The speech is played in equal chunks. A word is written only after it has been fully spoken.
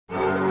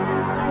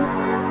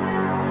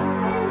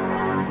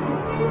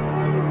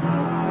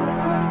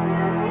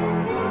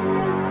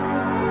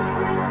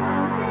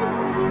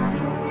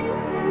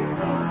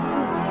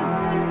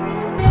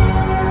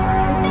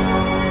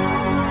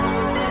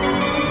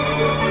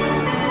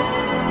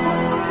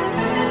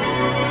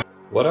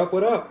What up,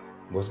 what up?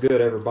 What's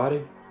good,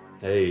 everybody?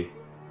 Hey,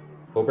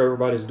 hope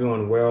everybody's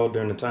doing well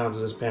during the times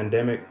of this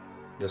pandemic.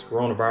 This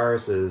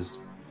coronavirus has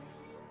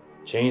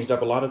changed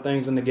up a lot of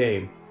things in the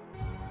game.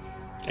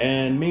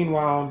 And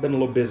meanwhile, I've been a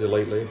little busy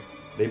lately.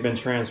 They've been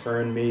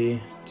transferring me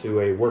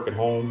to a work at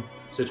home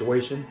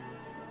situation.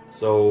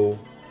 So,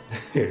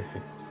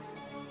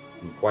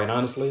 quite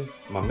honestly,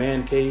 my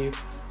man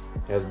cave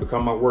has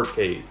become my work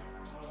cave.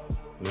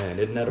 Man,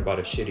 isn't that about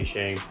a shitty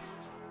shame?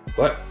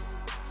 But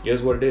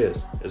here's what it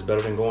is. It's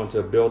better than going to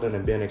a building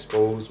and being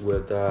exposed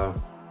with,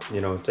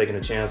 taking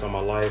a chance on my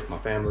life, my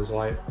family's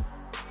life.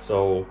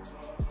 So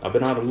I've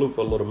been out of the loop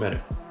for a little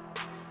minute,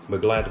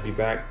 but glad to be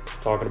back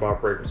talking about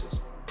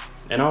fragrances.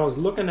 And I was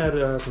looking at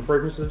some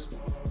fragrances.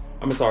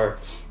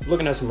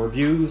 Looking at some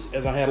reviews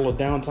as I had a little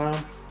downtime.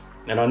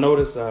 And I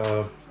noticed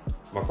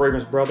my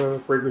fragrance brother,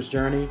 Fragrance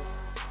Journey,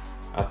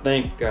 I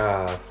think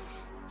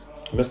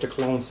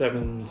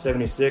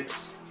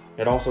MrCologne76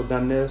 had also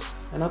done this,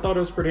 and I thought it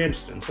was pretty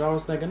interesting. So I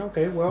was thinking,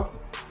 okay, well,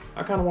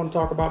 I kind of want to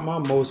talk about my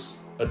most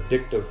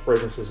addictive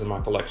fragrances in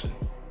my collection.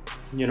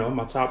 You know,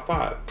 my top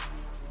 5.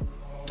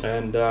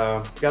 And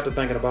got to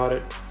thinking about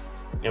it,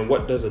 and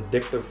what does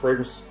addictive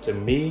fragrance to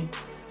me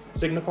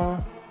signify?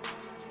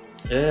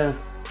 Yeah,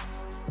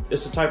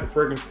 it's the type of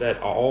fragrance that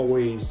I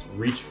always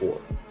reach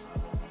for.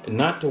 And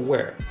not to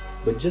wear,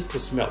 but just to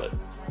smell it.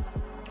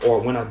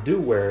 Or when I do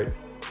wear it,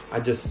 I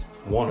just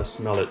want to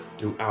smell it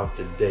throughout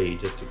the day,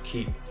 just to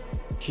keep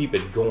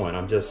it going.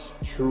 I'm just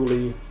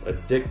truly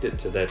addicted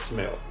to that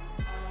smell.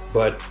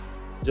 But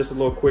just a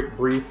little quick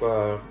brief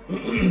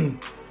kind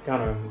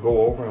of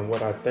go over and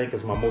what I think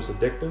is my most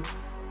addictive.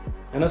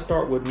 And let's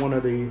start with one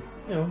of the,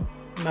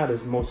 not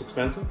as most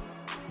expensive,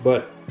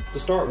 but to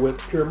start with,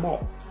 pure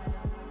malt.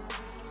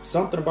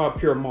 Something about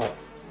pure malt,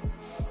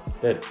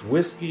 that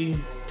whiskey,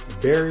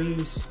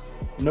 berries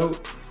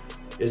note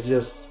is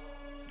just,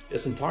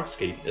 it's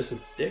intoxicating. It's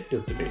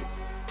addictive to me.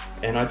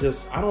 And I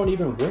don't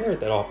even wear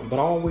it that often, but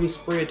I always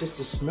spray it just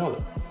to smell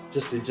it,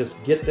 just to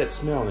get that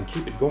smell and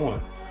keep it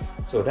going.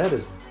 So that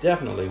is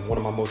definitely one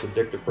of my most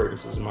addictive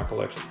fragrances in my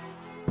collection.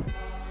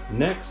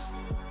 Next,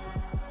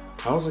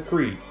 I was a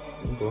Creed.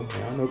 Well,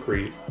 yeah, I know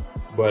Creed,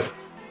 but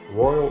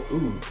Royal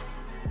Oud.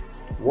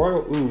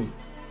 Royal Oud,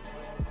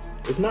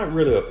 it's not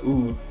really a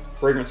oud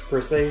fragrance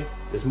per se.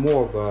 It's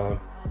more of a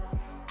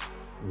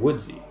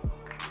woodsy,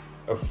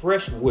 a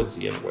fresh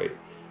woodsy in a way.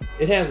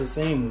 It has the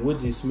same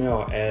woodsy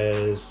smell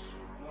as,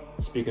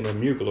 speaking of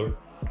Mugler,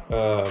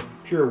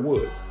 pure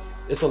wood.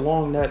 It's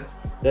along that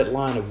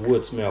line of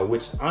wood smell,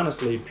 which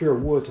honestly, pure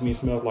wood to me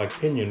smells like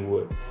pinyon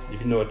wood. If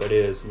you know what that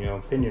is,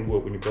 pinyon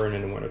wood when you burn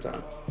in the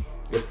wintertime.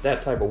 It's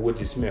that type of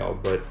woodsy smell,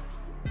 but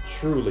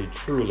truly,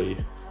 truly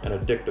an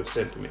addictive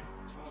scent to me.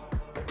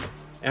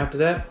 After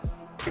that,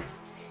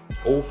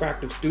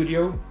 olfactive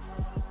studio,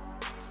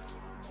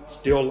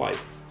 Still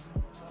Life.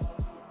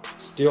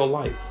 Still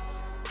Life.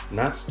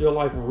 Not Still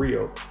Life in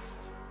Rio.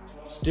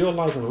 Still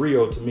Life in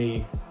Rio to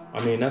me,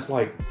 I mean, that's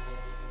like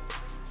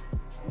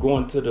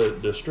going to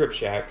the strip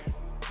shack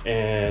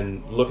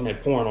and looking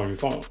at porn on your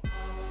phone.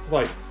 It's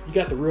like, you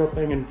got the real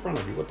thing in front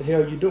of you. What the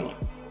hell are you doing?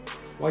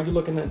 Why are you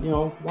looking at,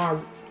 why?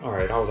 All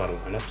right, I was out of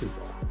line. That's too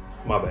far.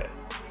 My bad.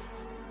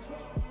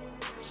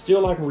 Still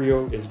Life in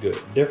Rio is good.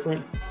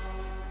 Different,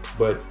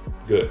 but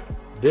good.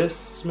 This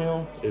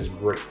smell is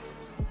great.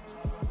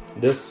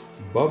 This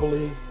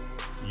bubbly,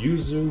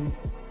 yuzu,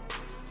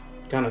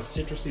 kind of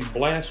citrusy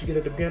blast you get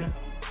at the beginning,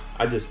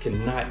 I just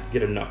cannot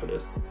get enough of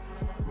this.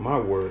 My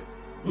word.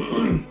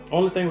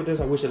 Only thing with this,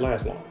 I wish it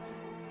lasts long.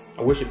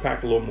 I wish it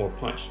packed a little more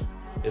punch.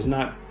 It's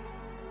not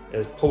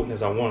as potent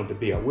as I want it to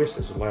be. I wish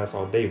this would last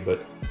all day,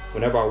 but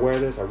whenever I wear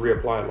this, I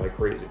reapply it like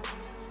crazy.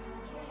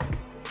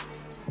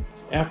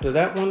 After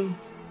that one,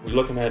 we're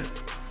looking at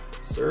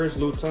Serge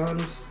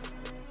Lutens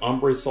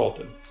Ombre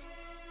Sultan.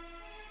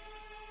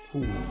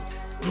 Ooh.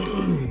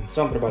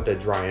 Something about that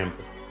dry amber.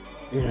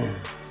 Yeah.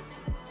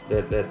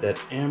 That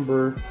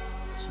amber,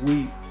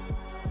 sweet,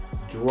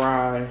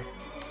 dry.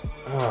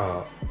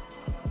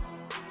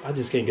 I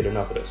just can't get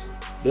enough of this.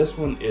 This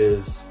one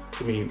is,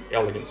 to me,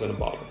 elegance in a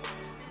bottle.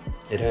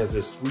 It has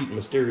this sweet,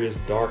 mysterious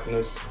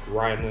darkness,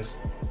 dryness,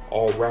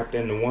 all wrapped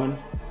into one.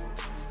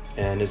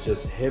 And it's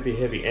just heavy,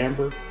 heavy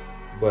amber.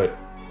 But,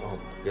 oh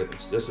my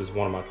goodness, this is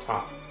one of my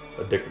top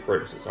addictive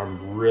fragrances.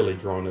 I'm really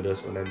drawn to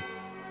this one. And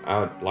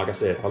like I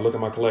said, I look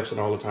at my collection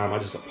all the time. I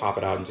just pop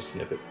it out and just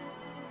sniff it.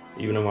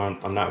 Even though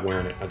I'm not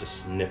wearing it, I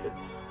just sniff it,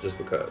 just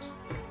because.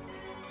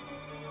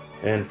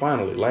 And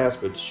finally,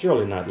 last but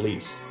surely not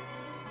least,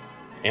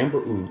 Amber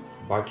Oud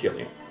by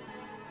Kilian.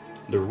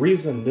 The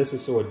reason this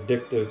is so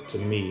addictive to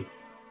me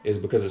is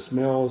because it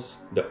smells,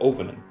 the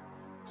opening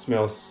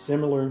smells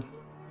similar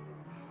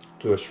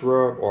to a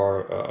shrub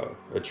or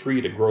a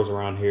tree that grows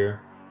around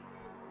here.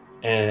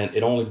 And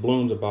it only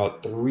blooms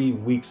about 3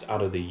 weeks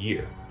out of the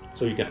year.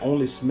 So you can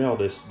only smell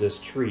this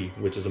tree,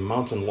 which is a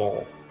mountain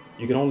laurel.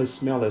 You can only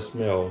smell that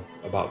smell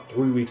about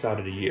 3 weeks out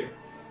of the year.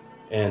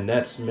 And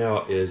that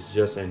smell is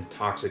just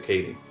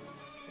intoxicating.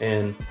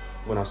 And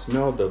when I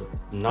smell the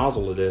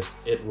nozzle of this,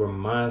 it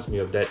reminds me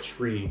of that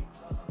tree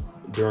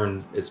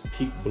during its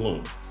peak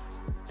bloom,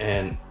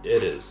 and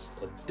it is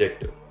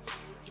addictive.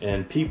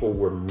 And people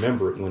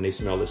remember it when they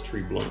smell this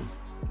tree bloom.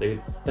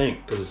 They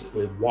think, because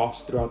it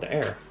wafts throughout the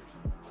air,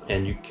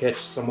 and you catch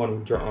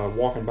someone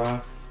walking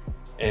by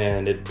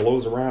and it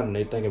blows around and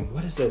they thinking,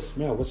 what is that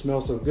smell? What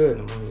smells so good?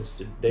 And I'm like, it's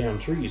the damn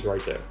trees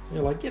right there.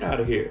 They're like, get out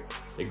of here.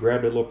 They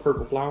grab their little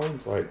purple flower and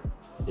it's like,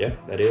 yeah,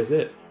 that is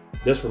it.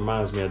 This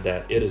reminds me of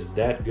that. It is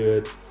that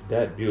good,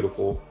 that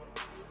beautiful.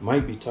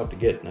 Might be tough to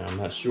get now, I'm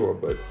not sure,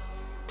 but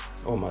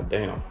oh my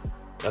damn,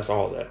 that's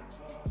all that.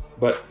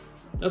 But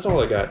that's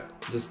all I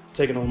got. Just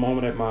taking a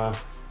moment at my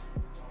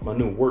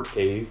new work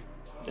cave,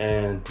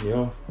 and you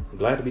know, I'm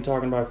glad to be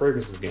talking about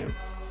fragrances again.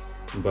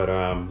 But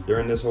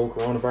during this whole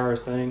coronavirus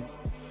thing,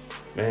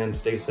 man,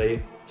 stay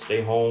safe,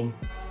 stay home.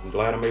 I'm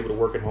glad I'm able to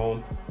work at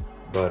home,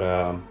 but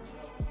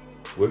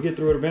we'll get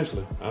through it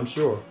eventually, I'm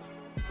sure.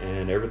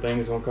 And everything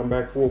is gonna come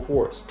back full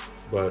force.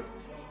 But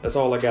that's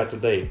all I got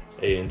today.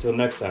 Hey, until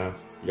next time,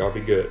 y'all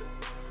be good.